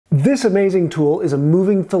This amazing tool is a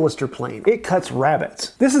moving Fillister plane. It cuts rabbits.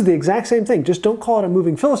 This is the exact same thing, just don't call it a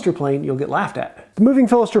moving Fillister plane, you'll get laughed at. The moving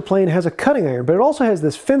Fillister plane has a cutting iron, but it also has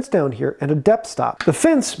this fence down here and a depth stop. The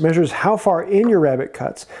fence measures how far in your rabbit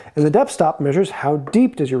cuts, and the depth stop measures how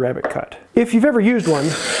deep does your rabbit cut. If you've ever used one,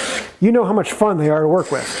 you know how much fun they are to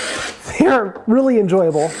work with. They are really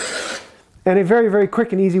enjoyable, and a very, very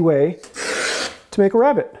quick and easy way to make a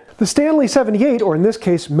rabbit. The Stanley 78, or in this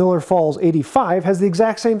case Miller Falls 85, has the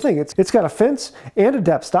exact same thing. It's got a fence and a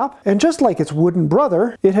depth stop, and just like its wooden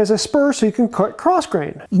brother, it has a spur so you can cut cross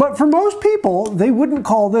grain. But for most people, they wouldn't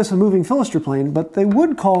call this a moving Fillister plane, but they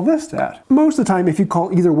would call this that. Most of the time, if you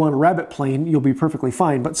call either one a rabbit plane, you'll be perfectly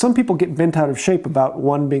fine, but some people get bent out of shape about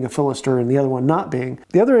one being a Fillister and the other one not being.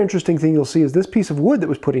 The other interesting thing you'll see is this piece of wood that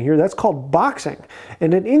was put in here, that's called boxing.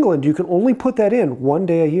 And in England, you can only put that in one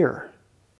day a year.